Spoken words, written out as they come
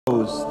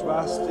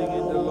Trusting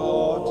in the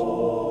Lord,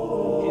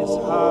 his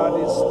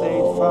heart is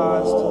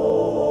steadfast.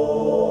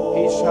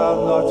 He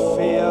shall not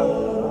fear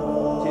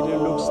till he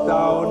looks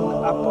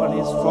down upon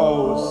his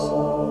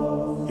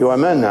foes. You are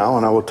men now,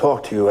 and I will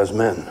talk to you as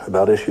men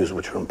about issues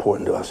which are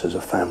important to us as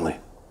a family.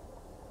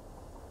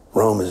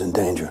 Rome is in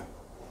danger.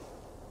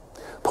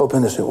 Pope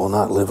Innocent will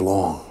not live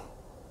long.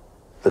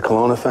 The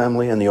Colonna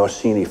family and the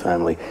Orsini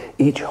family,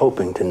 each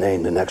hoping to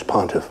name the next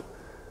pontiff,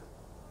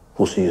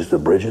 will seize the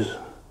bridges,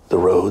 the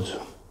roads,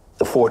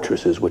 the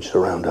fortresses which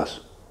surround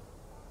us.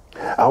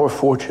 Our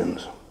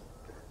fortunes,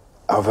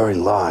 our very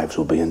lives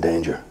will be in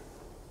danger.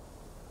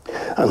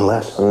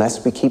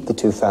 Unless we keep the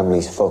two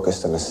families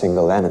focused on a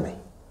single enemy.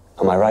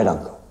 Am I right,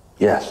 Uncle?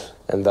 Yes.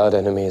 And that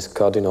enemy is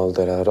Cardinal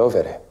della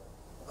Rovere.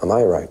 Am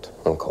I right,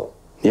 Uncle?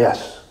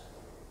 Yes.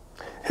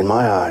 In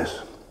my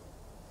eyes,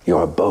 you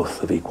are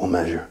both of equal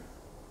measure.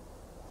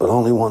 But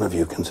only one of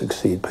you can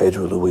succeed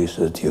Pedro Luis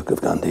as Duke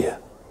of Gandia.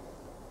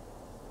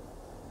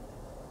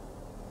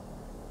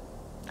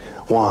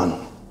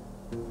 Juan,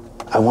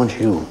 I want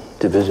you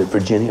to visit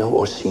Virginio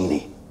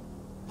Orsini.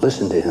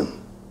 Listen to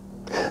him.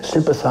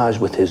 Sympathize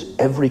with his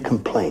every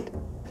complaint.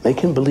 Make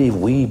him believe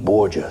we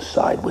Borgia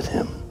side with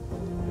him.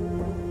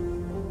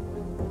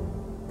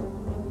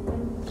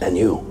 And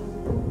you,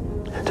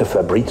 to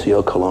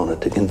Fabrizio Colonna,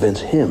 to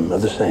convince him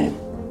of the same.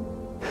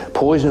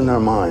 Poison their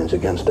minds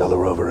against Della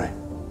Rovere.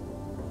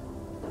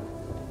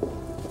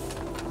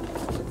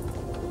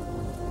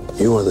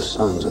 You are the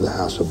sons of the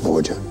House of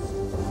Borgia.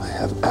 I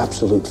have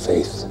absolute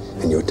faith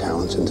in your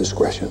talents and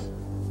discretion.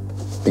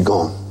 Be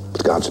gone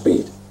with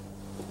Godspeed.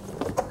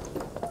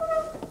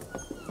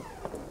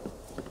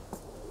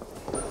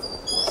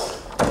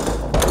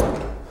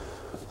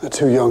 They're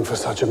too young for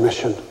such a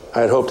mission. I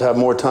had hoped to have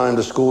more time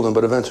to school them,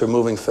 but events are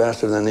moving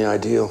faster than the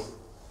ideal.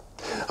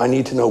 I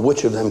need to know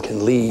which of them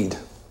can lead,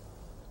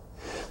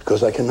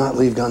 because I cannot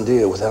leave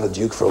Gandia without a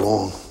duke for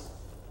long.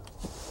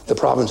 The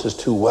province is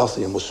too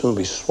wealthy and will soon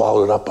be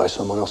swallowed up by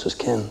someone else's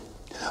kin.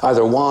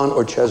 Either Juan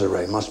or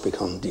Cesare must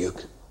become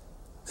duke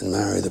and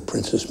marry the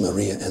Princess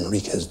Maria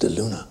Enriquez de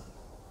Luna.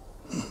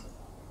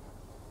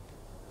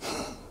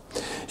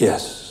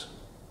 Yes,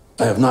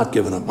 I have not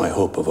given up my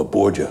hope of a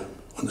Borgia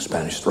on the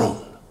Spanish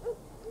throne.